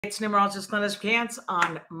It's Numerologist Glynis McCants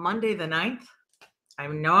on Monday the 9th. I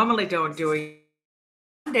normally don't do a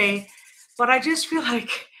Monday, but I just feel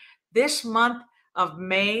like this month of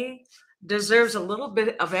May deserves a little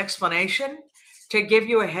bit of explanation to give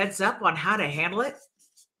you a heads up on how to handle it.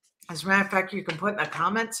 As a matter of fact, you can put in the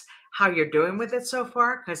comments how you're doing with it so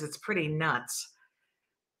far, because it's pretty nuts.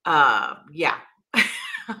 Yeah.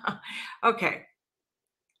 Okay.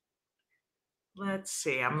 Let's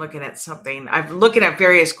see. I'm looking at something. I'm looking at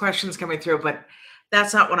various questions coming through, but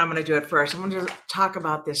that's not what I'm going to do at first. I'm going to talk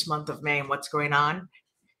about this month of May and what's going on.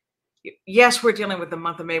 Yes, we're dealing with the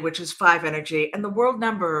month of May, which is 5 energy, and the world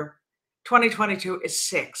number 2022 is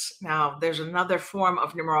 6. Now, there's another form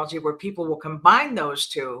of numerology where people will combine those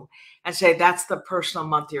two and say that's the personal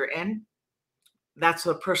month you're in. That's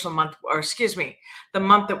the personal month, or excuse me, the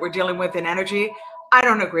month that we're dealing with in energy. I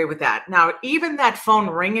don't agree with that. Now, even that phone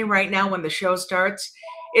ringing right now when the show starts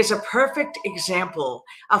is a perfect example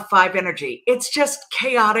of 5 energy. It's just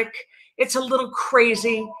chaotic. It's a little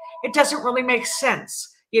crazy. It doesn't really make sense.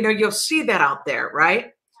 You know, you'll see that out there,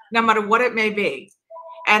 right? No matter what it may be.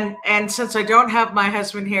 And since I don't have my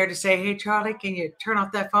husband here to say, hey, Charlie, can you turn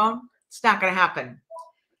off that phone? It's not going to happen,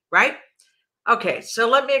 right? Okay, so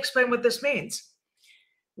let me explain what this means.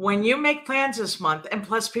 When you make plans this month, and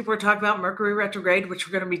plus people are talking about Mercury retrograde, which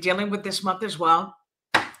we're going to be dealing with this month as well,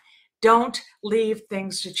 don't leave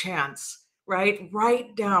things to chance, right?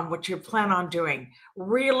 Write down what you plan on doing.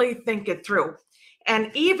 Really think it through. And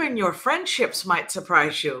even your friendships might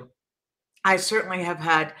surprise you. I certainly have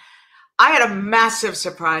had, I had a massive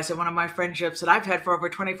surprise in one of my friendships that I've had for over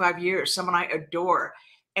 25 years, someone I adore.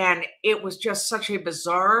 And it was just such a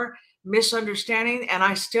bizarre misunderstanding, and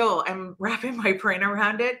I still am wrapping my brain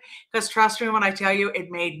around it, because trust me when I tell you, it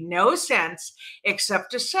made no sense except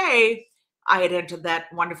to say I had entered that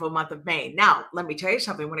wonderful month of May. Now, let me tell you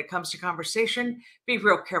something. When it comes to conversation, be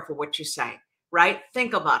real careful what you say, right?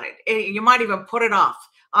 Think about it. You might even put it off.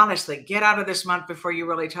 Honestly, get out of this month before you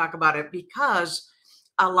really talk about it, because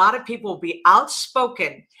a lot of people will be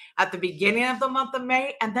outspoken at the beginning of the month of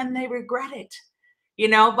May, and then they regret it. You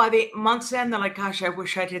know, by the month's end, they're like, gosh, I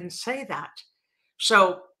wish I didn't say that.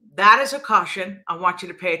 So that is a caution I want you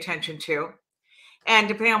to pay attention to. And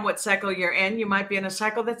depending on what cycle you're in, you might be in a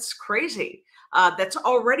cycle that's crazy, that's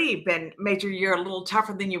already made your year a little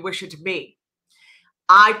tougher than you wish it to be.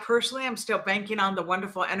 I personally am still banking on the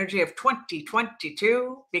wonderful energy of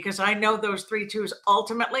 2022, because I know those 3 2s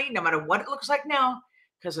ultimately, no matter what it looks like now,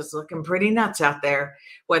 because it's looking pretty nuts out there,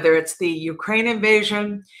 whether it's the Ukraine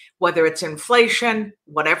invasion, whether it's inflation,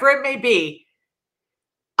 whatever it may be,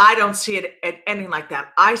 I don't see it ending like that.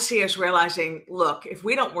 I see us realizing, look, if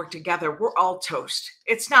we don't work together, we're all toast.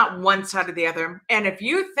 It's not one side or the other. And if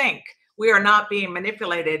you think we are not being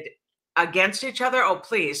manipulated against each other, oh,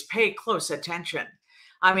 please pay close attention.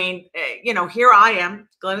 I mean, you know, here I am,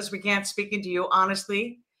 Glynis McCants, speaking to you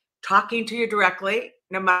honestly, talking to you directly,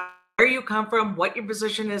 no matter where you come from, what your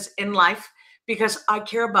position is in life, because I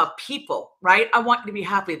care about people, right? I want you to be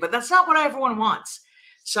happy, but that's not what everyone wants.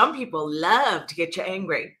 Some people love to get you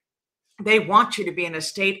angry. They want you to be in a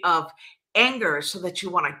state of anger so that you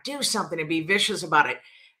want to do something and be vicious about it.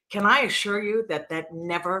 Can I assure you that that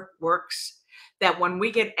never works? That when we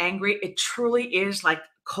get angry, it truly is like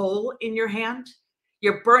coal in your hand.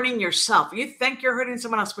 You're burning yourself. You think you're hurting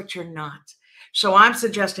someone else, but you're not. So I'm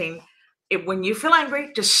suggesting, when you feel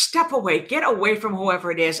angry, just step away, get away from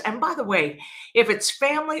whoever it is. And by the way, if it's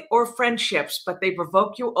family or friendships, but they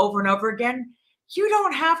provoke you over and over again, you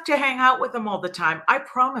don't have to hang out with them all the time. I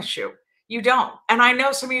promise you, you don't. And I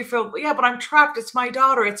know some of you feel, yeah, but I'm trapped. It's my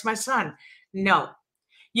daughter. It's my son. No,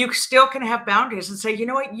 you still can have boundaries and say, you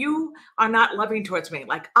know what? You are not loving towards me.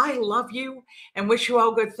 Like, I love you and wish you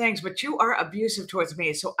all good things, but you are abusive towards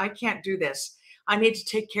me. So I can't do this. I need to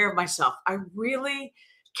take care of myself. I really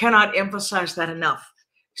cannot emphasize that enough.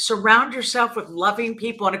 Surround yourself with loving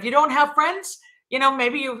people. And if you don't have friends, you know,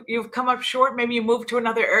 maybe you've come up short, maybe you moved to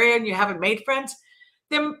another area and you haven't made friends,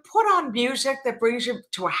 then put on music that brings you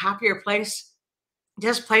to a happier place.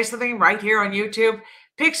 Just play something right here on YouTube.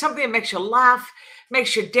 Pick something that makes you laugh,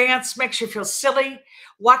 makes you dance, makes you feel silly.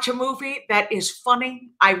 Watch a movie that is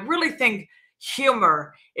funny. I really think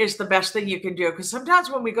humor is the best thing you can do, because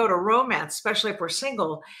sometimes when we go to romance, especially if we're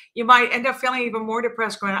single, you might end up feeling even more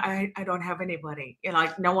depressed, going, I don't have anybody, you know,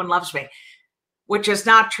 like no one loves me, which is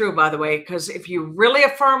not true, by the way, because if you really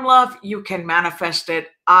affirm love, you can manifest it.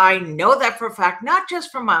 I know that for a fact, not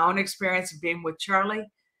just from my own experience of being with Charlie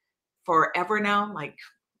forever now, like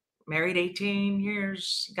married 18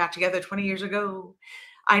 years, got together 20 years ago.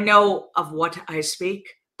 I know of what I speak,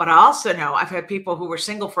 But I also know I've had people who were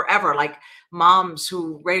single forever, like moms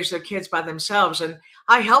who raised their kids by themselves. And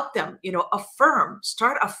I help them,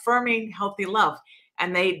 start affirming healthy love.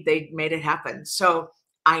 And they made it happen. So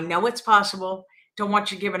I know it's possible. Don't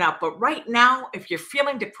want you giving up. But right now, if you're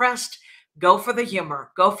feeling depressed, go for the humor,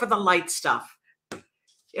 go for the light stuff.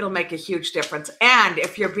 It'll make a huge difference. And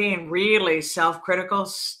if you're being really self-critical,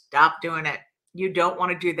 stop doing it. You don't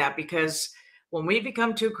want to do that, because when we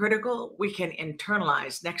become too critical, we can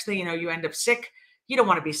internalize. Next thing you know, you end up sick. You don't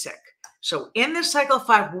want to be sick. So in this cycle of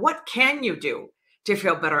 5, what can you do to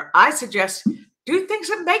feel better? I suggest do things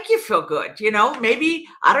that make you feel good. Maybe,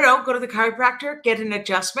 I don't know, go to the chiropractor, get an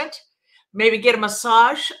adjustment, maybe get a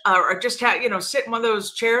massage, or just have, sit in one of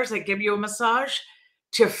those chairs that give you a massage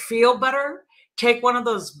to feel better. Take one of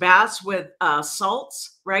those baths with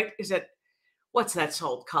salts, right? What's that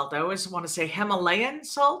salt called? I always want to say Himalayan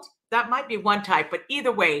salt. That might be one type, but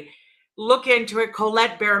either way, look into it.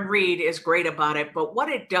 Colette Baron Reed is great about it. But what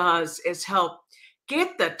it does is help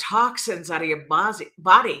get the toxins out of your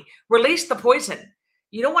body, release the poison.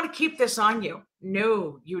 You don't want to keep this on you.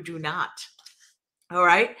 No, you do not. All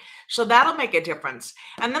right. So that'll make a difference.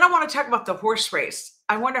 And then I want to talk about the horse race.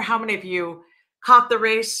 I wonder how many of you caught the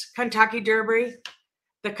race, Kentucky Derby.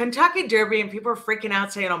 The Kentucky Derby, and people are freaking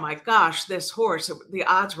out saying, oh my gosh, this horse, the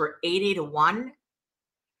odds were 80-1.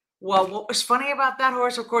 Well, what was funny about that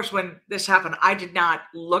horse, of course, when this happened, I did not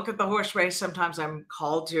look at the horse race. Sometimes I'm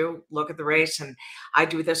called to look at the race, and I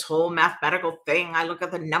do this whole mathematical thing. I look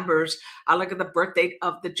at the numbers. I look at the birth date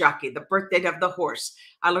of the jockey, the birth date of the horse.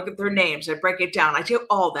 I look at their names. I break it down. I do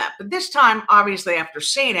all that. But this time, obviously, after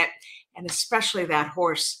seeing it, and especially that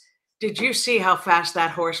horse, did you see how fast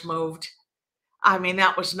that horse moved? I mean,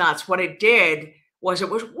 that was nuts. What it did was it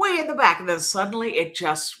was way in the back, and then suddenly it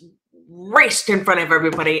just raced in front of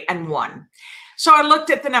everybody and won. So I looked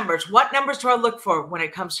at the numbers. What numbers do I look for when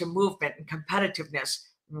it comes to movement and competitiveness?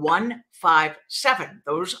 1, 5, 7.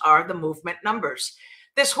 Those are the movement numbers.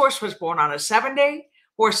 This horse was born on a 7-day.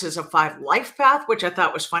 Horse is a 5 life path, which I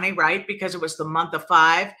thought was funny, right? Because it was the month of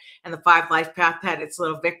 5, and the 5 life path had its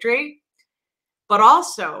little victory. But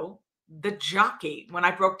also, the jockey, when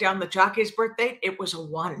I broke down the jockey's birth date, it was a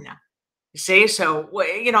 1. You see, so,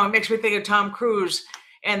 it makes me think of Tom Cruise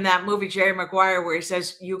in that movie, Jerry Maguire, where he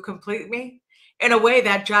says, you complete me. In a way,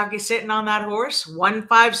 that jockey sitting on that horse,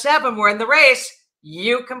 157, we're in the race,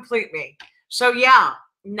 you complete me. So yeah,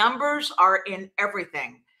 numbers are in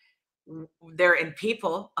everything. They're in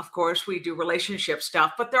people, of course, we do relationship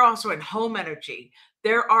stuff, but they're also in home energy.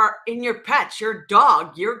 There are in your pets, your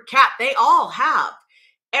dog, your cat, they all have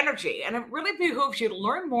energy. And it really behooves you to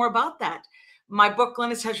learn more about that. My book,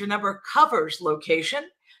 Glynis Has Your Number, covers location,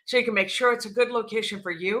 so you can make sure it's a good location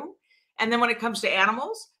for you. And then when it comes to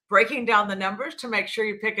animals, breaking down the numbers to make sure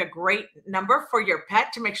you pick a great number for your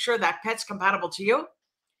pet, to make sure that pet's compatible to you.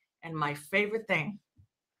 And my favorite thing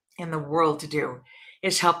in the world to do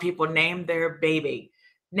is help people name their baby.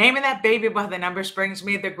 Naming that baby by the numbers brings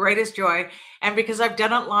me the greatest joy. And because I've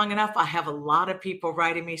done it long enough, I have a lot of people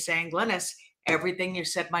writing me saying, Glynis, everything you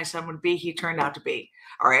said my son would be, he turned out to be.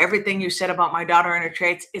 Or everything you said about my daughter and her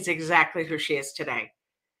traits is exactly who she is today.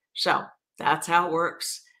 So that's how it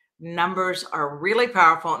works. Numbers are really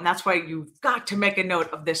powerful. And that's why you've got to make a note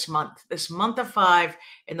of this month of 5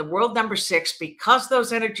 in the world number 6, because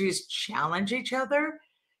those energies challenge each other.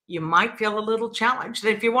 You might feel a little challenged.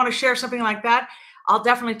 If you want to share something like that, I'll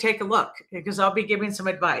definitely take a look, because I'll be giving some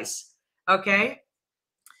advice. Okay.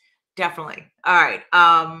 Definitely. All right.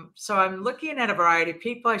 So I'm looking at a variety of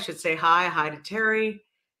people. I should say hi to Terry.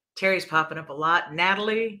 Terry's popping up a lot.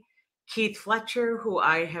 Natalie, Keith Fletcher, who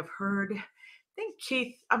I have heard. I think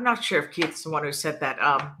Keith, I'm not sure if Keith's the one who said that.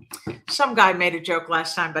 Some guy made a joke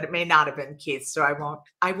last time, but it may not have been Keith. So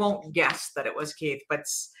I won't guess that it was Keith, but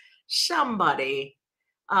somebody.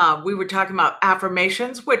 We were talking about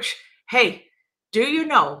affirmations, which, hey, do you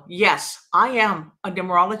know? Yes, I am a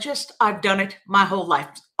numerologist. I've done it my whole life,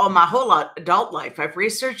 my whole adult life. I've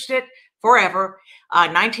researched it forever.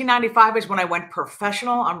 1995 is when I went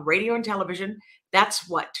professional on radio and television. That's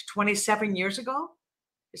what, 27 years ago?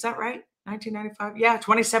 Is that right? 1995? Yeah,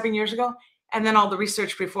 27 years ago. And then all the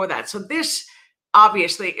research before that. So this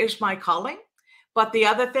obviously is my calling. But the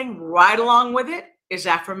other thing right along with it is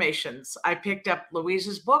affirmations. I picked up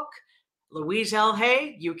Louise's book, Louise L.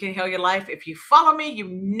 Hay, You Can Heal Your Life. If you follow me, you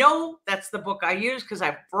know that's the book I use, because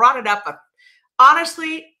I've brought it up,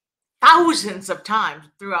 honestly, thousands of times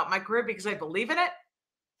throughout my career, because I believe in it.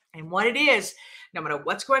 And what it is, no matter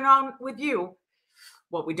what's going on with you,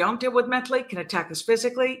 what we don't deal with mentally can attack us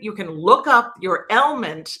physically. You can look up your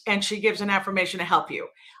ailment, and she gives an affirmation to help you.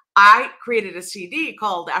 I created a CD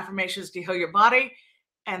called Affirmations to Heal Your Body.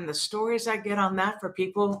 And the stories I get on that for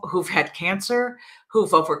people who've had cancer,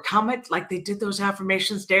 who've overcome it, like they did those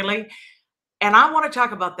affirmations daily. And I want to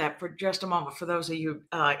talk about that for just a moment. For those of you,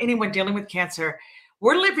 anyone dealing with cancer,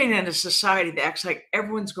 we're living in a society that acts like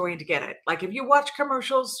everyone's going to get it. Like if you watch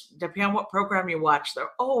commercials, depending on what program you watch,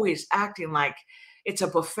 they're always acting like it's a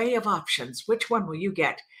buffet of options. Which one will you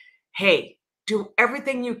get? Hey, do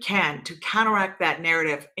everything you can to counteract that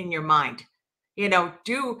narrative in your mind.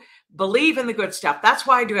 Do believe in the good stuff. That's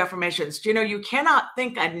why I do affirmations. You cannot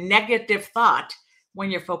think a negative thought when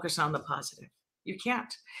you're focused on the positive. You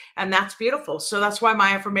can't. And that's beautiful. So that's why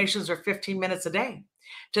my affirmations are 15 minutes a day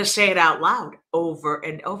to say it out loud over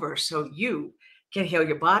and over so you can heal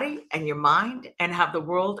your body and your mind and have the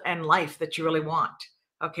world and life that you really want.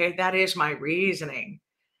 Okay, that is my reasoning.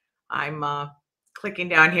 I'm clicking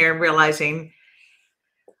down here and realizing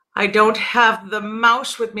I don't have the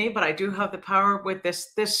mouse with me, but I do have the power with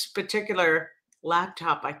this particular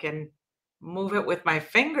laptop. I can move it with my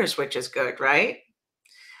fingers, which is good, right?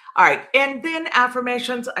 All right. And then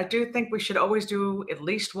affirmations, I do think we should always do at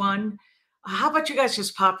least one. How about you guys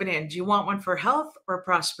just popping in? Do you want one for health or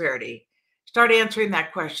prosperity? Start answering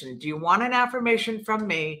that question. Do you want an affirmation from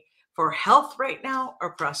me for health right now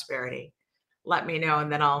or prosperity? Let me know,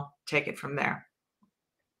 and then I'll take it from there.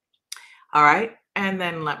 All right. And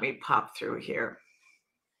then let me pop through here.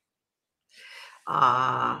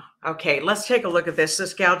 Okay, let's take a look at this.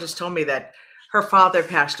 This gal just told me that her father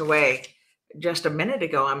passed away just a minute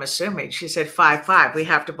ago, I'm assuming. She said 5-5. We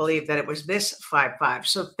have to believe that it was this 5-5.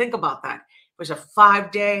 So think about that. It was a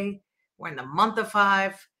 5-day. We're in the month of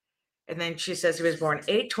 5. And then she says he was born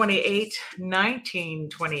 8/28,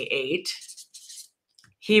 1928.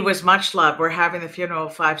 He was much loved. We're having the funeral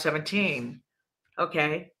 5/17.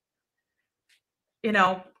 Okay.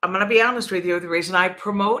 I'm going to be honest with you. The reason I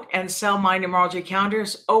promote and sell my numerology calendar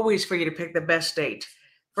is always for you to pick the best date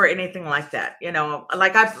for anything like that.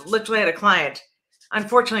 Like I've literally had a client,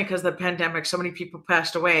 unfortunately, because of the pandemic, so many people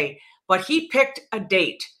passed away, but he picked a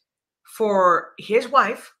date for his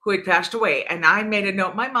wife who had passed away. And I made a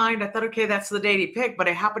note in my mind. I thought, okay, that's the date he picked, but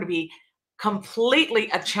it happened to be completely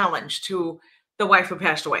a challenge to the wife who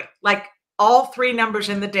passed away. Like all 3 numbers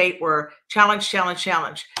in the date were challenge, challenge,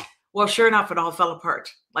 challenge. Well, sure enough, it all fell apart.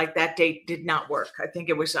 Like that date did not work. I think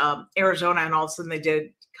it was Arizona, and all of a sudden they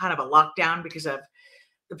did kind of a lockdown because of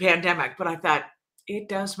the pandemic. But I thought it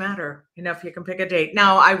does matter, if you can pick a date.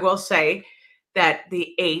 Now, I will say that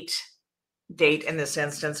the 8 date in this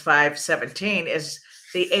instance, 5/17, is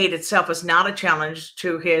the 8 itself is not a challenge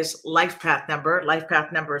to his life path number. Life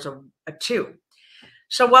path number is a 2.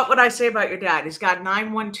 So what would I say about your dad? He's got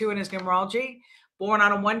 912 in his numerology. Born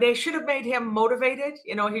on a 1 day should have made him motivated.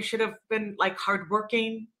 He should have been like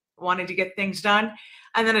hardworking, wanted to get things done.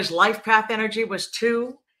 And then his life path energy was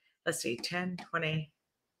 2. Let's see, 10, 20,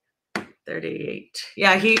 38.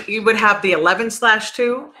 Yeah, he would have the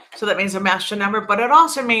 11/2. So that means a master number. But it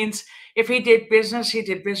also means if he did business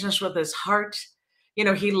with his heart.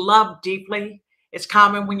 He loved deeply. It's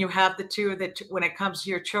common when you have the 2 that when it comes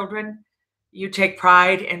to your children, you take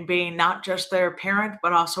pride in being not just their parent,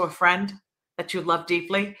 but also a friend that you love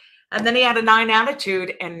deeply. And then he had a 9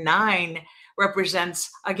 attitude, and 9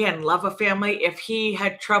 represents, again, love of family. If he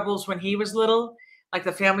had troubles when he was little, like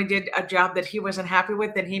the family did a job that he wasn't happy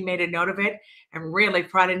with, then he made a note of it and really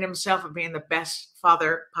prided himself on being the best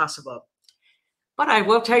father possible. But I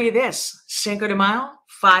will tell you this, Cinco de Mayo,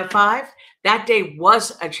 5/5, that day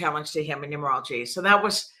was a challenge to him in numerology. So that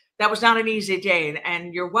was not an easy day.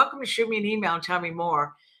 And you're welcome to shoot me an email and tell me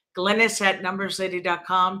more.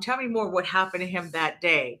 Glynis@numberslady.com. Tell me more what happened to him that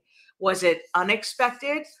day. Was it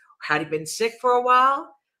unexpected? Had he been sick for a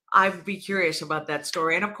while? I'd be curious about that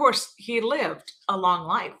story. And of course, he lived a long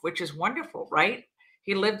life, which is wonderful, right?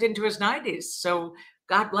 He lived into his 90s. So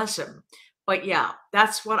God bless him. But yeah,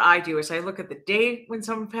 that's what I do is I look at the day when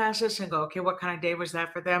someone passes and go, okay, what kind of day was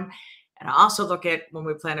that for them? And I also look at when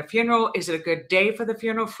we plan a funeral, is it a good day for the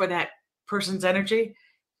funeral for that person's energy?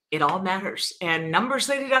 It all matters. And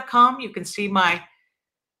numberslady.com, you can see my,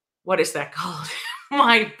 what is that called?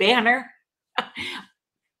 My banner,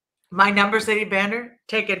 my Numbers Lady banner.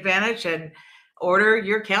 Take advantage and order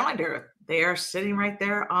your calendar. They are sitting right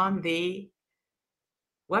there on the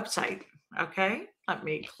website. Okay, let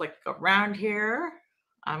me click around here.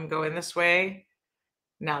 I'm going this way.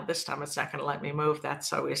 Now, this time it's not going to let me move.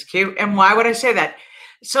 That's always cute. And why would I say that?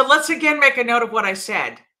 So let's again make a note of what I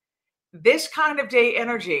said. This kind of day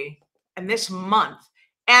energy and this month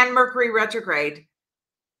and Mercury retrograde,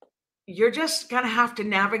 you're just going to have to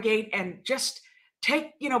navigate and just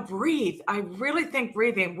take, breathe. I really think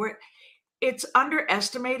breathing, it's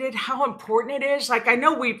underestimated how important it is. Like, I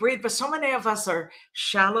know we breathe, but so many of us are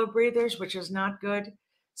shallow breathers, which is not good.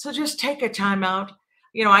 So just take a time out.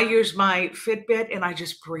 I use my Fitbit and I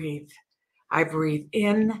just breathe. I breathe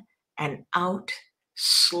in and out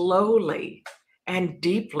slowly and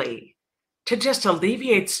deeply to just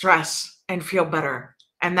alleviate stress and feel better.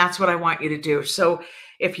 And that's what I want you to do. So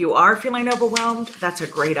if you are feeling overwhelmed, that's a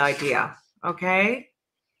great idea. Okay.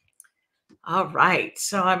 All right.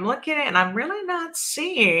 So I'm looking at, and I'm really not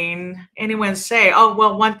seeing anyone say, oh,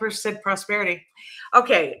 well, 1% prosperity.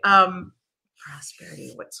 Okay.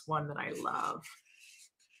 Prosperity. What's one that I love?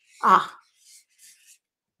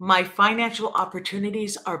 My financial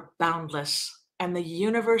opportunities are boundless and the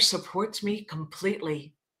universe supports me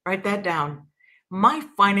completely. Write that down. My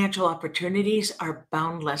financial opportunities are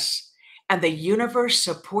boundless and the universe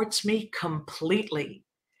supports me completely.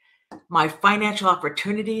 My financial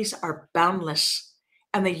opportunities are boundless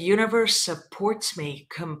and the universe supports me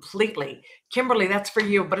completely. Kimberly, that's for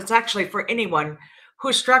you, but it's actually for anyone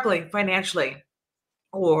who's struggling financially,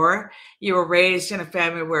 or you were raised in a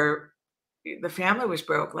family where the family was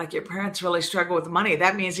broke, like your parents really struggle with money.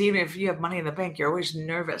 That means even if you have money in the bank, you're always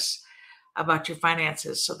nervous about your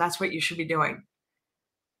finances. So that's what you should be doing.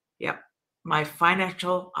 Yep. My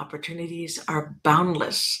financial opportunities are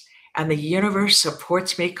boundless and the universe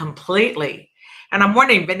supports me completely. And I'm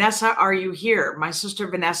wondering, Vanessa, are you here? My sister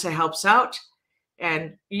Vanessa helps out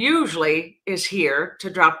and usually is here to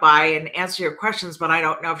drop by and answer your questions, but I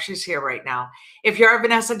don't know if she's here right now. If you're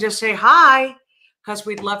Vanessa, just say hi, because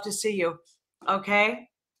we'd love to see you. Okay.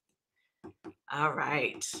 All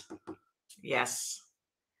right. Yes.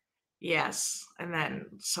 Yes. And then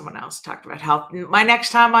someone else talked about health. My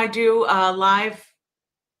next time I do a live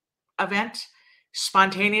event,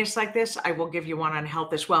 spontaneous like this, I will give you one on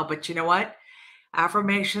health as well. But you know what?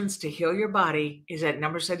 Affirmations to heal your body is at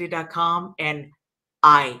numberstudy.com. And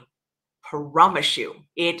I promise you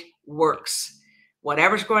it works.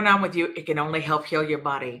 Whatever's going on with you, it can only help heal your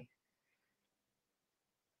body.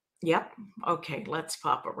 Yep. Okay, let's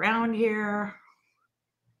pop around here.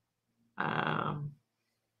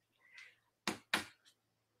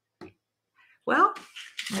 Well,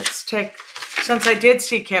 let's take, since I did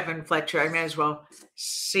see Kevin Fletcher, I may as well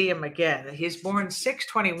see him again. He's born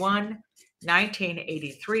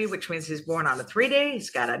 6/21/1983, which means he's born on a 3-day.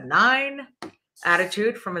 He's got a 9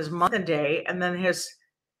 attitude from his month and day. And then his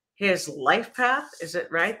life path, is it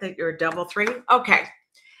right that you're a double 3? Okay.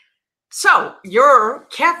 So you're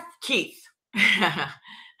Keith.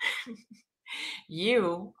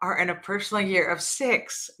 You are in a personal year of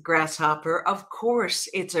 6, Grasshopper. Of course,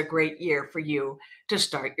 it's a great year for you to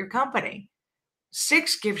start your company.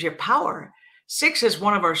 6 gives you power. 6 is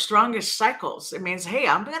one of our strongest cycles. It means, hey,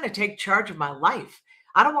 I'm going to take charge of my life.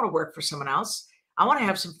 I don't want to work for someone else. I want to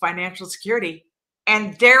have some financial security.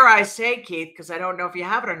 And dare I say, Keith, because I don't know if you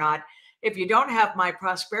have it or not, if you don't have my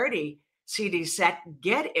prosperity CD set,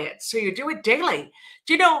 get it. So you do it daily.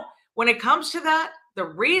 Do you know, when it comes to that, the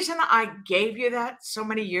reason I gave you that so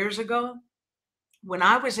many years ago, when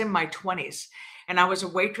I was in my 20s and I was a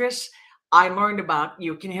waitress, I learned about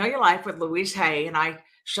You Can Heal Your Life with Louise Hay, and I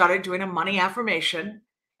started doing a money affirmation,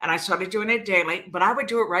 and I started doing it daily, but I would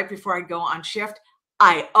do it right before I'd go on shift.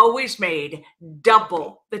 I always made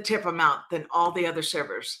double the tip amount than all the other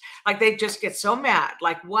servers. Like, they just get so mad.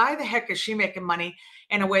 Like, why the heck is she making money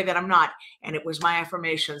in a way that I'm not? And it was my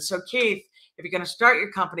affirmation. So Keith, if you're going to start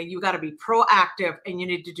your company, you got to be proactive, and you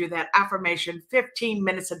need to do that affirmation 15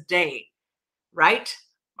 minutes a day, right?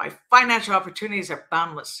 My financial opportunities are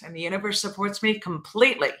boundless and the universe supports me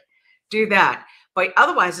completely. Do that. But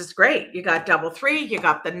otherwise, it's great. You got double 3, you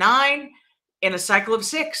got the 9 in a cycle of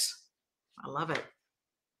 6. I love it.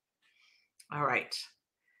 All right.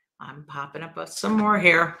 I'm popping up some more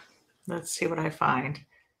here. Let's see what I find.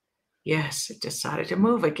 Yes, it decided to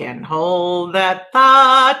move again. Hold that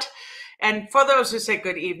thought. And for those who say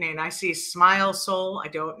good evening, I see Smile Soul. I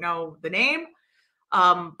don't know the name,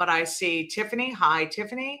 but I see Tiffany. Hi,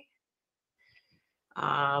 Tiffany.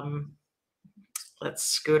 Let's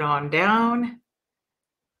scoot on down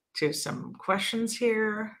to some questions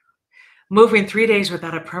here. Moving 3 days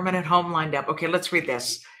without a permanent home lined up. Okay, let's read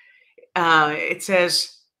this. It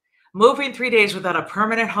says, moving 3 days without a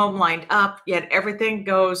permanent home lined up, yet everything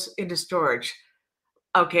goes into storage.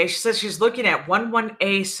 Okay, she says she's looking at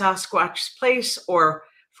 11A Sasquatch Place or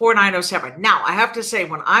 4907. Now, I have to say,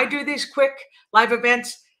 when I do these quick live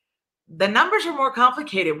events, the numbers are more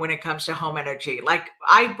complicated when it comes to home energy. Like,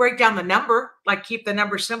 I break down the number, like keep the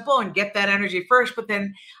number simple and get that energy first, but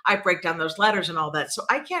then I break down those letters and all that. So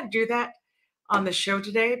I can't do that on the show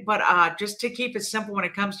today, but just to keep it simple when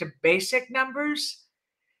it comes to basic numbers,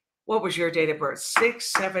 What was your date of birth?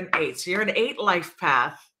 6, 7, 8. So you're an 8 life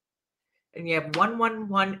path. And you have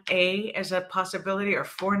 111A as a possibility, or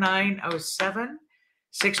 4907,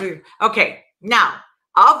 6. Okay, now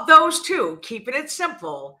of those two, keeping it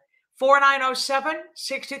simple, 4907,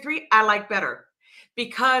 63, I like better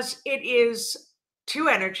because it is 2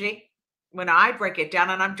 energy. When I break it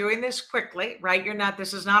down, and I'm doing this quickly, right?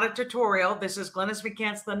 This is not a tutorial. This is Glynis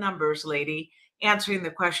McCants, the numbers lady, answering the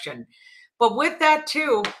question. But with that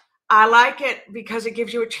too, I like it because it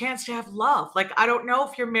gives you a chance to have love. Like, I don't know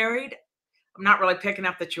if you're married. I'm not really picking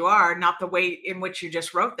up that you are, not the way in which you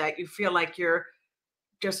just wrote that. You feel like you're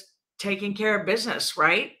just taking care of business,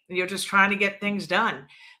 right? You're just trying to get things done.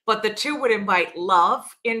 But the 2 would invite love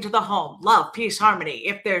into the home, love, peace, harmony.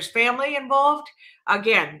 If there's family involved,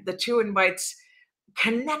 again, the 2 invites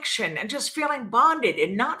connection and just feeling bonded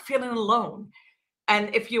and not feeling alone.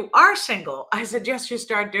 And if you are single, I suggest you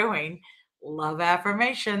start doing love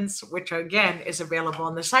affirmations, which again is available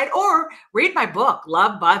on the site, or read my book,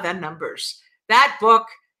 Love by the Numbers. That book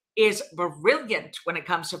is brilliant when it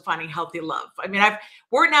comes to finding healthy love. I mean,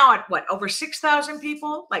 we're now at what, over 6,000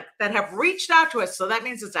 people like that have reached out to us. So that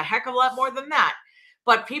means it's a heck of a lot more than that.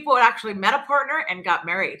 But people actually met a partner and got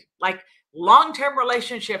married, like long-term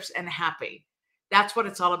relationships and happy. That's what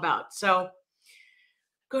it's all about. So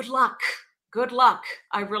good luck. Good luck.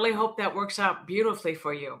 I really hope that works out beautifully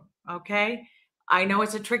for you. Okay. I know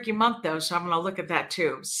it's a tricky month though, so I'm going to look at that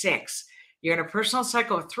too. 6. You're in a personal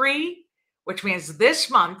cycle of 3, which means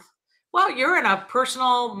this month, well, you're in a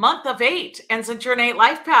personal month of 8. And since you're an 8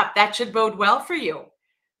 life path, that should bode well for you.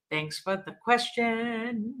 Thanks for the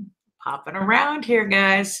question. Popping around here,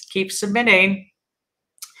 guys. Keep submitting.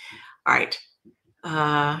 All right.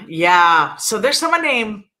 Yeah. So there's someone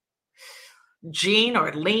named Jean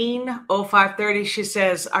or Lean 0530. She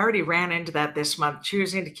says, I already ran into that this month,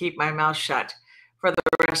 choosing to keep my mouth shut for the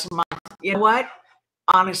rest of the month. You know what?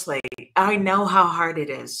 Honestly, I know how hard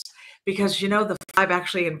it is because, the 5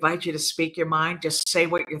 actually invites you to speak your mind, just say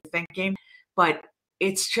what you're thinking, but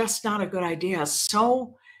it's just not a good idea.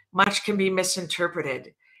 So much can be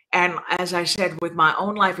misinterpreted. And as I said, with my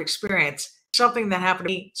own life experience, something that happened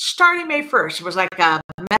to me starting May 1st, it was like a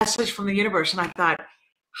message from the universe. And I thought,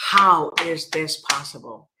 how is this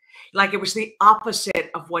possible? Like, it was the opposite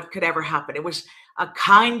of what could ever happen. It was a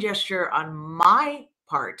kind gesture on my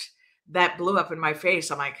part that blew up in my face.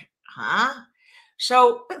 I'm like, huh?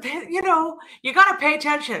 So, you got to pay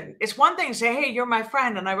attention. It's one thing to say, hey, you're my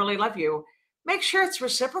friend and I really love you. Make sure it's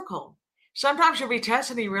reciprocal. Sometimes you'll be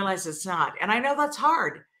tested and you realize it's not. And I know that's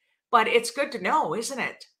hard, but it's good to know, isn't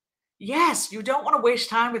it? Yes, you don't want to waste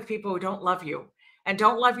time with people who don't love you and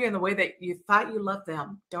don't love you in the way that you thought you loved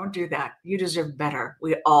them. Don't do that. You deserve better.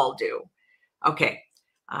 We all do. Okay.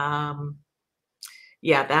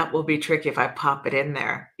 Yeah, that will be tricky if I pop it in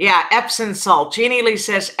there. Yeah, Epsom salt. Jeannie Lee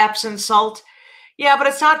says Epsom salt. Yeah, but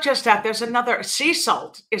it's not just that. There's another, sea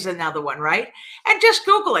salt is another one, right? And just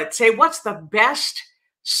Google it. Say, what's the best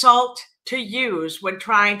salt to use when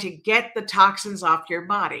trying to get the toxins off your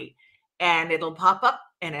body? And it'll pop up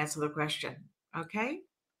and answer the question. Okay?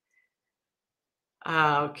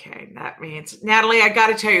 Okay, that means, Natalie, I got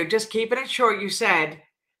to tell you, just keeping it short, you said,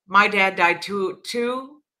 my dad died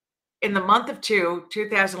in the month of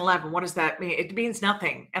 2011. What does that mean? It means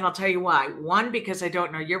nothing. And I'll tell you why. 1, because I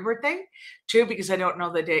don't know your birthday. 2, because I don't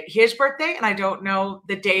know the day, his birthday, and I don't know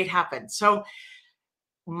the day it happened. So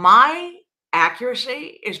my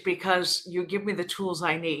accuracy is because you give me the tools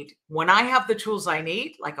I need. When I have the tools I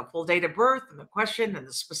need, like a full date of birth and the question and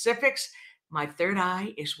the specifics, my third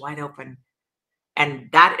eye is wide open. And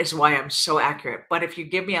that is why I'm so accurate. But if you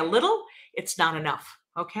give me a little, it's not enough.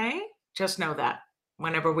 Okay? Just know that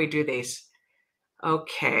whenever we do these.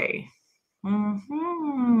 Okay.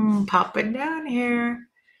 Popping down here.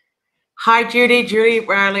 Hi, Judy. Judy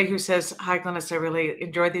Riley, who says, hi, Glynis, I really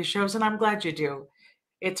enjoy these shows, and I'm glad you do.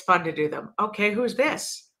 It's fun to do them. Okay, who's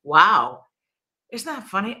this? Wow. Isn't that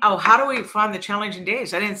funny? Oh, how do we find the challenging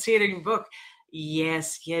days? I didn't see it in your book.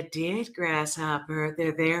 Yes, you did, Grasshopper.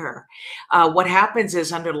 They're there. What happens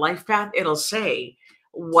is under Life Path, it'll say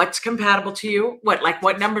what's compatible to you,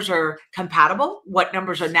 what numbers are compatible, what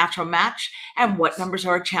numbers are natural match, and what numbers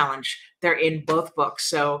are a challenge. They're in both books.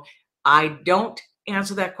 So I don't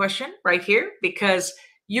answer that question right here because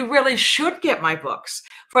you really should get my books.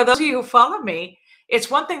 For those of you who follow me, it's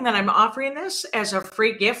one thing that I'm offering this as a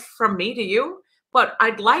free gift from me to you, but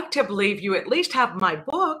I'd like to believe you at least have my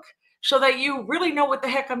book so that you really know what the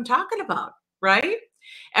heck I'm talking about, right?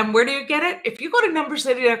 And where do you get it? If you go to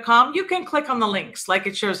numbercity.com, you can click on the links, like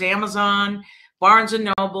it shows Amazon, Barnes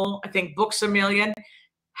 & Noble, I think Books A Million.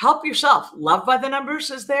 Help yourself. Love by the Numbers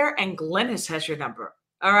is there, and Glynis has your number.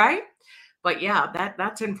 All right. But yeah,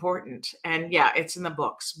 that's important. And yeah, it's in the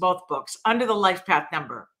books, both books, under the life path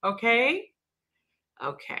number. Okay.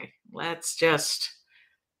 Okay. Let's just,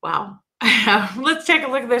 wow. Let's take a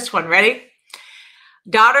look at this one. Ready?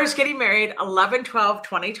 Daughter's getting married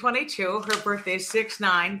 11/12/2022. Her birthday is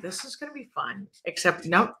 6/9. This is going to be fun. Except,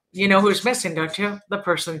 nope, you know who's missing, don't you? The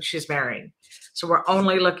person she's marrying. So we're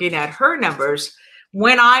only looking at her numbers.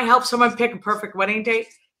 When I help someone pick a perfect wedding date,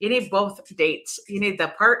 you need both dates. You need the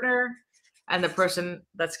partner and the person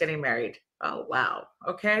that's getting married. Oh, wow.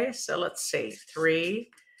 Okay, so let's see.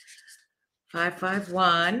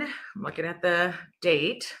 3551. I'm looking at the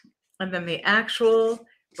date. And then the actual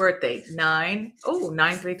birthday,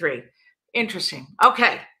 933. Interesting.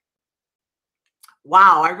 Okay.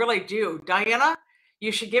 Wow, I really do. Diana,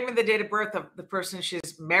 you should give me the date of birth of the person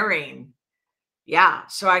she's marrying. Yeah,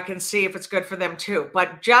 so I can see if it's good for them too.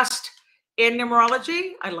 But just in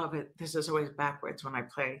numerology, I love it. This is always backwards when I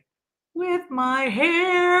play with my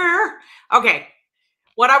hair. Okay,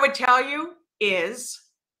 what I would tell you is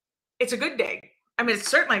it's a good day. I mean,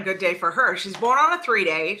 it's certainly a good day for her. She's born on a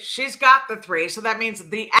 3-day. She's got the 3. So that means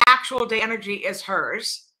the actual day energy is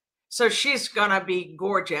hers. So she's going to be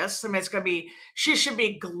gorgeous. I mean, it's going to be, she should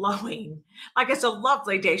be glowing. Like, it's a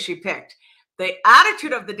lovely day she picked. The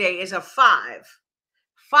attitude of the day is a 5.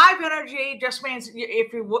 5 energy just means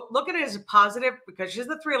if you look at it as a positive, because she's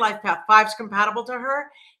the 3 life path, 5's compatible to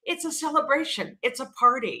her. It's a celebration. It's a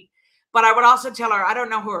party. But I would also tell her, I don't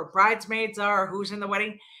know who her bridesmaids are or who's in the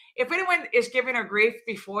wedding. If anyone is giving her grief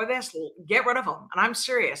before this, get rid of them. And I'm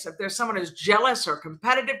serious. If there's someone who's jealous or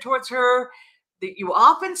competitive towards her, that you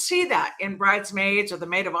often see that in bridesmaids or the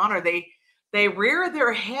maid of honor. They rear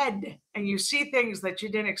their head and you see things that you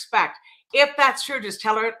didn't expect. If that's true, just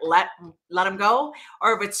tell her, let them go.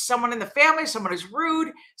 Or if it's someone in the family, someone who's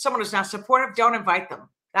rude, someone who's not supportive, don't invite them.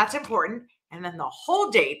 That's important. And then the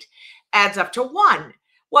whole date adds up to 1.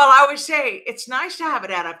 Well, I always say it's nice to have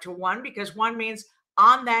it add up to 1 because 1 means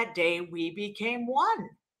on that day, we became 1.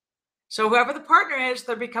 So whoever the partner is,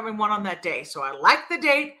 they're becoming 1 on that day. So I like the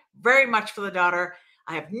date very much for the daughter.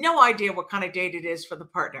 I have no idea what kind of date it is for the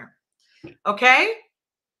partner. Okay.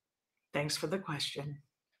 Thanks for the question.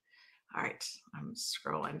 All right. I'm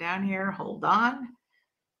scrolling down here. Hold on.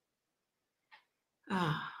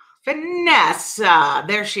 Vanessa.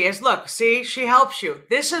 There she is. Look, see, she helps you.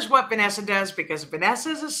 This is what Vanessa does because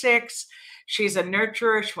Vanessa is a 6. She's a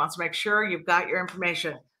nurturer. She wants to make sure you've got your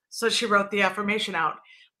information. So she wrote the affirmation out.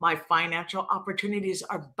 My financial opportunities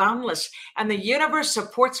are boundless and the universe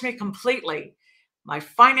supports me completely. My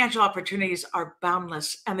financial opportunities are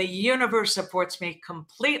boundless and the universe supports me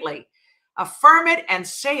completely. Affirm it and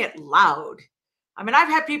say it loud. I mean, I've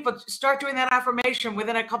had people start doing that affirmation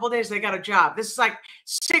within a couple of days, they got a job. This is like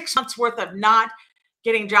 6 months worth of not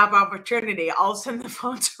getting job opportunity. All of a sudden the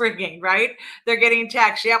phone's ringing, right? They're getting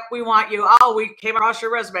texts. Yep, we want you. Oh, we came across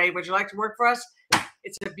your resume. Would you like to work for us?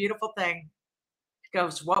 It's a beautiful thing.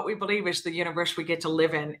 Because what we believe is the universe we get to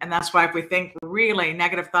live in. And that's why if we think really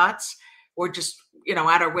negative thoughts, we're just, at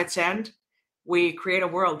our wit's end, we create a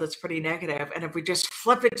world that's pretty negative. And if we just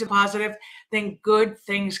flip it to positive, then good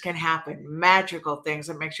things can happen. Magical things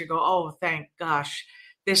that makes you go, oh, thank gosh,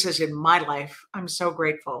 this is in my life. I'm so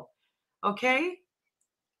grateful. Okay.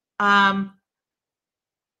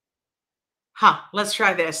 Let's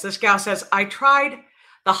try this. This gal says, I tried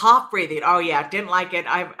the Hoff breathing. Oh yeah, didn't like it.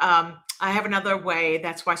 I have another way.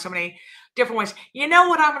 That's why so many different ways. You know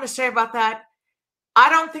what I'm going to say about that? I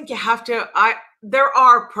don't think you have to. There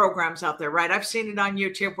are programs out there, right? I've seen it on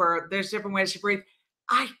YouTube where there's different ways to breathe.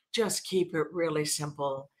 I just keep it really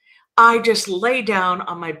simple. I just lay down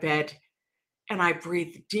on my bed and I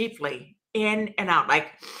breathe deeply in and out,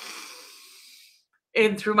 like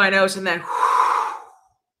in through my nose and then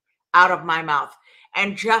out of my mouth,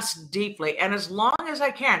 and just deeply and as long as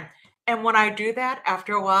I can. And when I do that,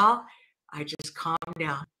 after a while, I just calm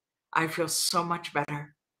down. I feel so much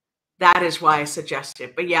better. That is why I suggest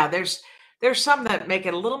it. But yeah, there's some that make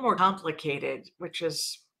it a little more complicated, which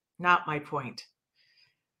is not my point.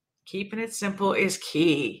 Keeping it simple is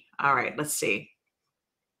key. All right, let's see.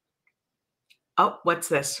 Oh, what's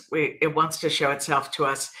this? It wants to show itself to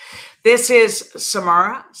us. This is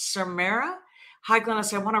Samara. Hi,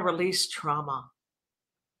 Glynis. I want to release trauma.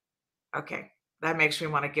 Okay, that makes me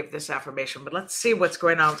want to give this affirmation. But let's see what's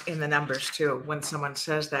going on in the numbers too when someone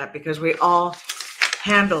says that, because we all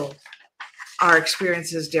handle our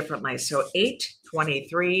experiences differently. So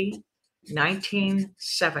 8/23,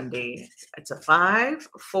 1970. It's a 5,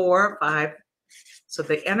 4, 5. So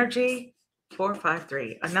the energy 4, 5,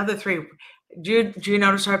 3. Another 3. Do you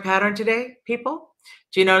notice our pattern today, people?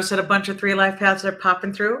 Do you notice that a bunch of 3 life paths are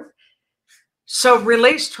popping through? So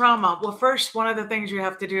release trauma. Well, first, one of the things you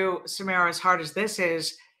have to do, Samara, as hard as this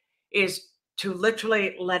is to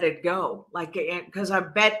literally let it go. Like, because I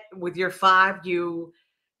bet with your 5,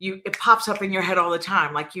 it pops up in your head all the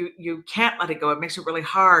time. Like you can't let it go. It makes it really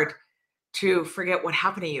hard to forget what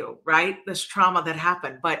happened to you, right? This trauma that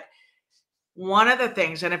happened. But one of the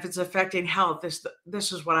things, and if it's affecting health,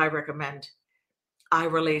 this is what I recommend. I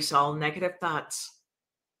release all negative thoughts,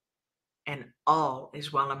 and all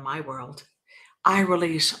is well in my world. I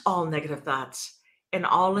release all negative thoughts, and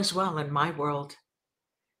all is well in my world.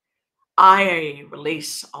 I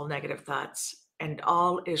release all negative thoughts, and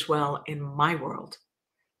all is well in my world.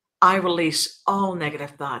 I release all negative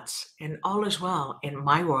thoughts, and all is well in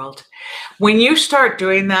my world. When you start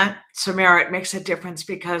doing that, Samara, it makes a difference,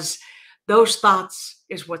 because those thoughts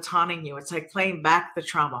is what's haunting you. It's like playing back the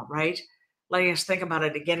trauma, right? Letting us think about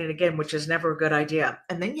it again and again, which is never a good idea.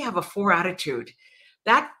 And then you have a 4 attitude.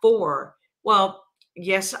 That 4, well,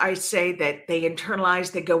 yes, I say that they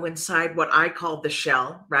internalize, they go inside what I call the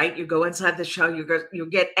shell, right? You go inside the shell, you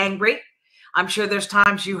get angry. I'm sure there's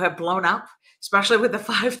times you have blown up, especially with the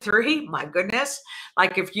 5-3. My goodness.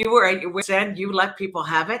 Like, if you were at your wit's end, you let people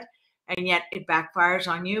have it, and yet it backfires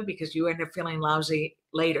on you because you end up feeling lousy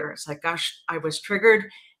later. It's like, gosh, I was triggered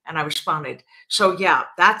and I responded. So yeah,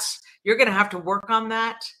 you're going to have to work on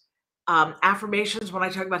that. Affirmations, when I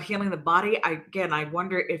talk about healing the body, I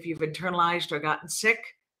wonder if you've internalized or gotten sick.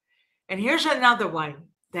 And here's another one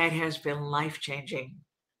that has been life-changing.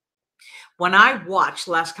 When I watched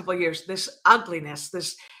the last couple of years, this ugliness,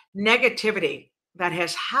 this negativity that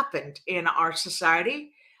has happened in our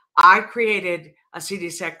society, I created a CD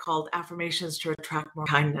set called Affirmations to Attract More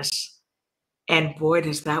Kindness. And boy,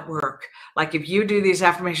 does that work. Like, if you do these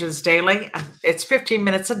affirmations daily, it's 15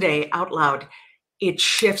 minutes a day out loud, it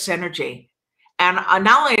shifts energy. And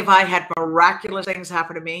not only have I had miraculous things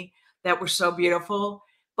happen to me that were so beautiful,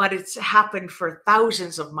 but it's happened for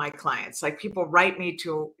thousands of my clients. Like, people write me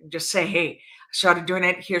to just say, hey, I started doing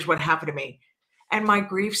it. Here's what happened to me. And my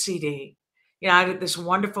grief CD, I had this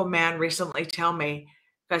wonderful man recently tell me,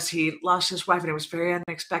 because he lost his wife and it was very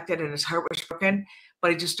unexpected and his heart was broken,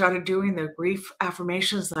 but he just started doing the grief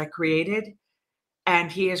affirmations that I created,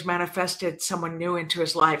 and he has manifested someone new into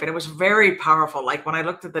his life. And it was very powerful. Like, when I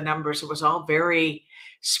looked at the numbers, it was all very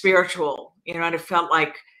spiritual, and it felt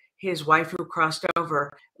like his wife, who crossed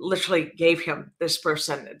over, literally gave him this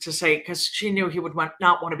person to say, because she knew he would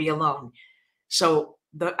not want to be alone. So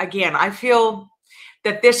again, I feel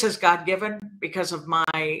that this is God-given because of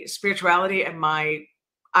my spirituality and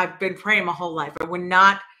I've been praying my whole life.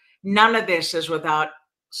 None of this is without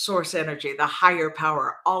source energy, the higher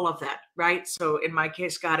power, all of that, right? So in my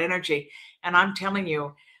case, God energy. And I'm telling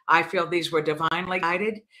you, I feel these were divinely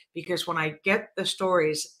guided, because when I get the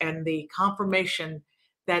stories and the confirmation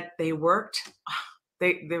that they worked,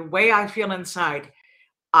 the way I feel inside,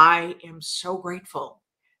 I am so grateful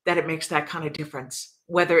that it makes that kind of difference.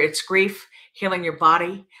 Whether it's grief, healing your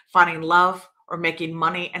body, finding love, or making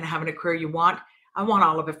money and having a career you want, I want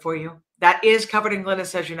all of it for you. That is covered in Glynis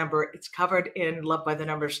Says Your Number. It's covered in Love by the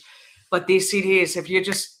Numbers. But these CDs, if you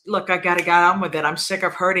just look, I got to get on with it. I'm sick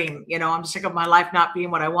of hurting. I'm sick of my life not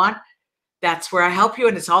being what I want. That's where I help you.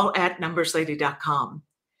 And it's all at numberslady.com.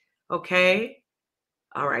 Okay.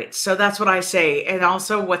 All right. So that's what I say. And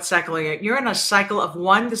also, what's cycling it? You're in a cycle of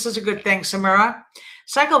 1. This is a good thing, Samara.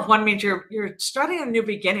 Cycle of 1 means you're starting a new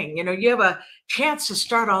beginning. You have a chance to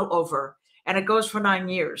start all over. And it goes for 9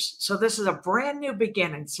 years. So this is a brand new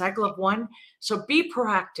beginning, cycle of 1. So be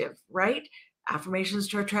proactive, right? Affirmations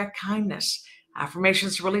to attract kindness,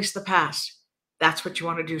 affirmations to release the past. That's what you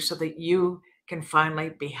want to do so that you can finally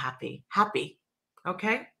be happy.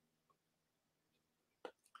 Okay?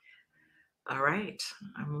 All right.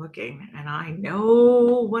 I'm looking, and I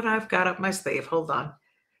know what I've got up my sleeve. Hold on.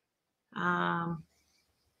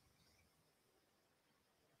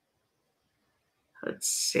 Let's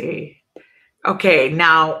see. Okay,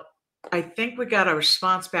 now I think we got a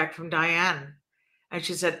response back from Diane. And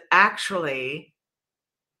she said, actually,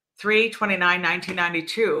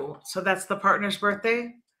 3/29/1992. So that's the partner's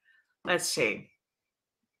birthday. Let's see.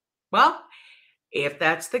 Well, if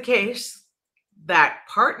that's the case, that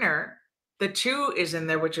partner, the 2 is in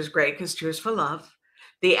there, which is great because 2 is for love.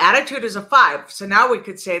 The attitude is a 5. So now we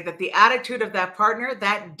could say that the attitude of that partner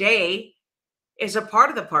that day is a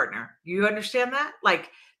part of the partner. You understand that?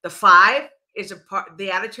 Like, the 5 is a part,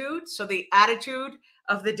 the attitude. So the attitude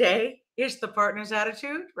of the day is the partner's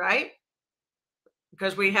attitude, right?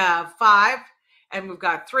 Because we have 5 and we've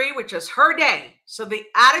got 3, which is her day. So the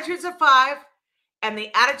attitude's a 5 and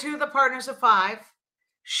the attitude of the partner's a 5.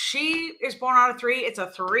 She is born on a 3. It's a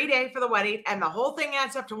 3-day for the wedding, and the whole thing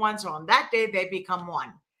adds up to 1. So on that day, they become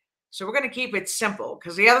 1. So we're going to keep it simple,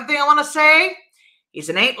 because the other thing I want to say, he's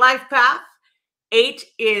an 8 life path. 8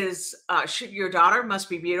 is your daughter must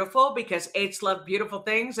be beautiful, because 8s love beautiful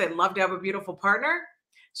things and love to have a beautiful partner.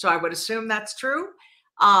 So I would assume that's true.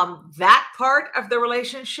 That part of the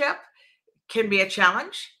relationship can be a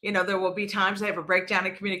challenge. You know, there will be times they have a breakdown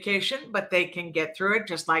in communication, but they can get through it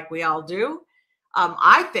just like we all do.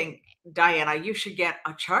 I think, Diana, you should get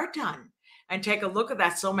a chart done and take a look at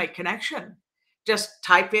that soulmate connection. Just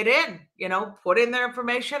type it in, you know, put in their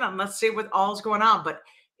information, and let's see what all's going on. But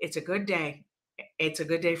it's a good day. It's a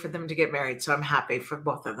good day for them to get married. So I'm happy for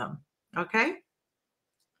both of them. Okay.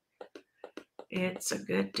 It's a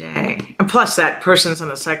good day. And plus, that person's in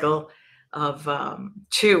a cycle of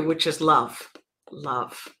 2, which is love.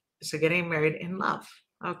 Love. So getting married in love.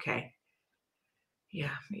 Okay.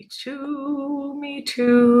 Yeah, me too. Me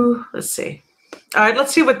too. Let's see. All right,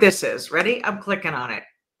 let's see what this is. Ready? I'm clicking on it.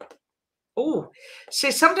 Oh, see,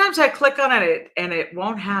 sometimes I click on it and it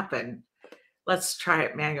won't happen. Let's try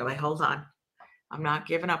it manually. Hold on. I'm not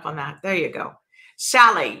giving up on that. There you go.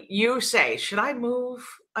 Sally, you say, should I move?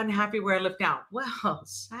 Unhappy where I live now? Well,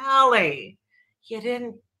 Sally, you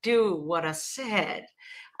didn't do what I said.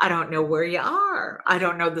 I don't know where you are. I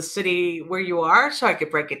don't know the city where you are, so I could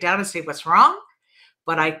break it down and see what's wrong.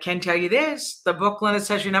 But I can tell you this, the booklet that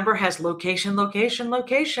says your number has location, location,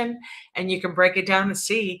 location, and you can break it down and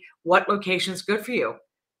see what location is good for you,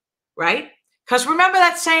 right? Because remember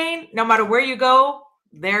that saying, no matter where you go,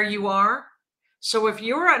 there you are. So if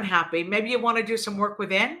you're unhappy, maybe you want to do some work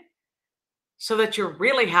within so that you're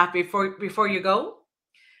really happy before you go.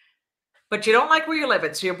 But you don't like where you're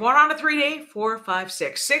living. So you're born on a 3-day, 4, 5,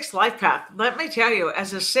 6. 6 life path. Let me tell you,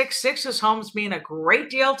 as a 6, 6's homes mean a great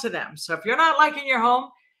deal to them. So if you're not liking your home,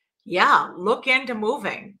 yeah, look into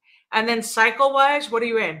moving. And then cycle-wise, what are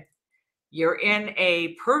you in? You're in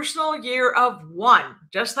a personal year of 1,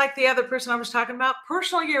 just like the other person I was talking about.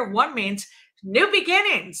 Personal year 1 means new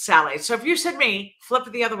beginnings, Sally. So if you said to me, flip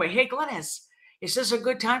it the other way. Hey, Glynis, is this a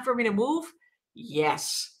good time for me to move?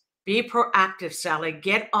 Yes. Be proactive, Sally.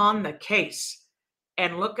 Get on the case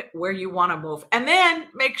and look at where you want to move. And then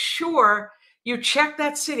make sure you check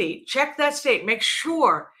that city, check that state, make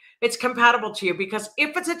sure it's compatible to you. Because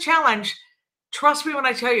if it's a challenge, trust me when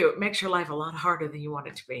I tell you, it makes your life a lot harder than you want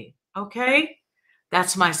it to be. Okay?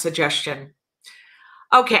 That's my suggestion.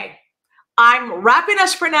 Okay. I'm wrapping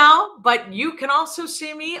us for now, but you can also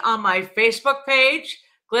see me on my Facebook page,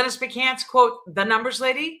 Glynis McCants, quote, The Numbers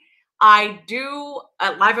Lady. I do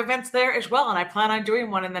live events there as well, and I plan on doing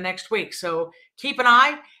one in the next week. So keep an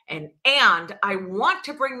eye. And I want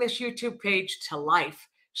to bring this YouTube page to life.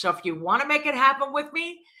 So if you want to make it happen with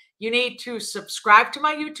me, you need to subscribe to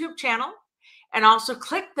my YouTube channel and also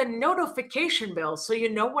click the notification bell so you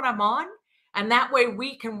know when I'm on. And that way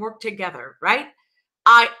we can work together, right?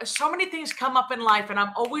 So many things come up in life and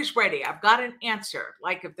I'm always ready. I've got an answer.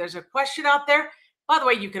 Like if there's a question out there, by the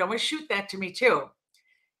way, you can always shoot that to me too.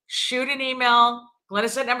 Shoot an email,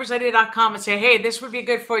 Glynis@numberslady.com, and say, hey, this would be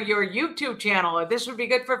good for your YouTube channel, or this would be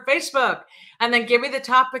good for Facebook. And then give me the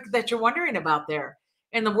topic that you're wondering about there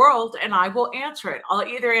in the world, and I will answer it. I'll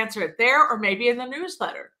either answer it there or maybe in the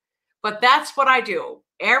newsletter. But that's what I do.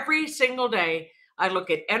 Every single day, I look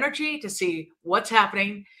at energy to see what's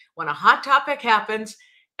happening. When a hot topic happens,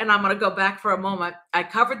 and I'm going to go back for a moment, I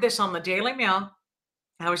covered this on the Daily Mail.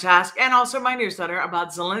 I was asked, and also my newsletter,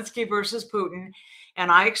 about Zelensky versus Putin. And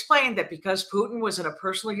I explained that because Putin was in a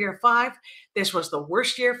personal year 5, this was the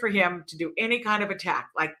worst year for him to do any kind of attack.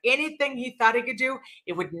 Like anything he thought he could do,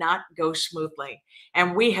 it would not go smoothly.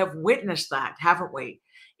 And we have witnessed that, haven't we?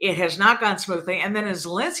 It has not gone smoothly. And then in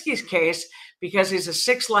Zelensky's case, because he's a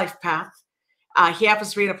 6 life path, he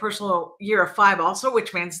happens to be in a personal year of 5 also,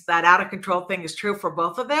 which means that out of control thing is true for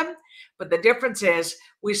both of them. But the difference is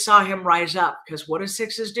we saw him rise up, because what do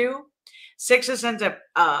 6s do? 6s end up,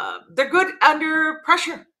 they're good under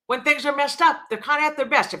pressure when things are messed up. They're kind of at their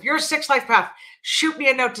best. If you're a 6 life path, shoot me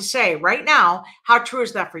a note to say right now, how true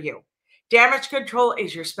is that for you? Damage control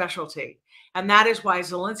is your specialty. And that is why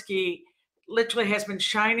Zelensky literally has been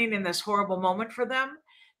shining in this horrible moment for them,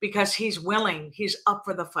 because he's willing, he's up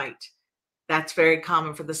for the fight. That's very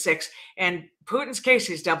common for the 6. And Putin's case,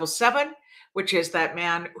 he's 7, which is that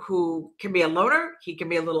man who can be a loner. He can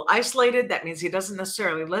be a little isolated. That means he doesn't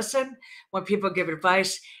necessarily listen when people give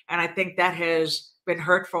advice. And I think that has been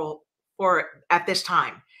hurtful for at this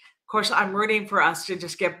time. Of course, I'm rooting for us to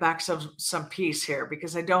just get back some peace here,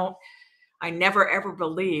 because I never ever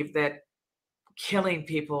believe that killing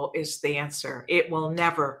people is the answer. It will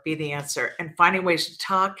never be the answer. And finding ways to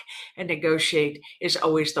talk and negotiate is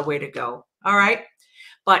always the way to go. All right.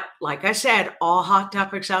 But like I said, all hot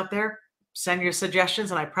topics out there, send your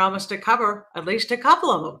suggestions and I promise to cover at least a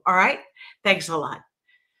couple of them. All right. Thanks a lot.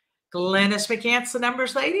 Glynis McCants, the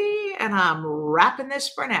numbers lady, and I'm wrapping this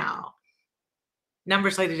for now.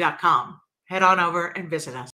 Numberslady.com. Head on over and visit us.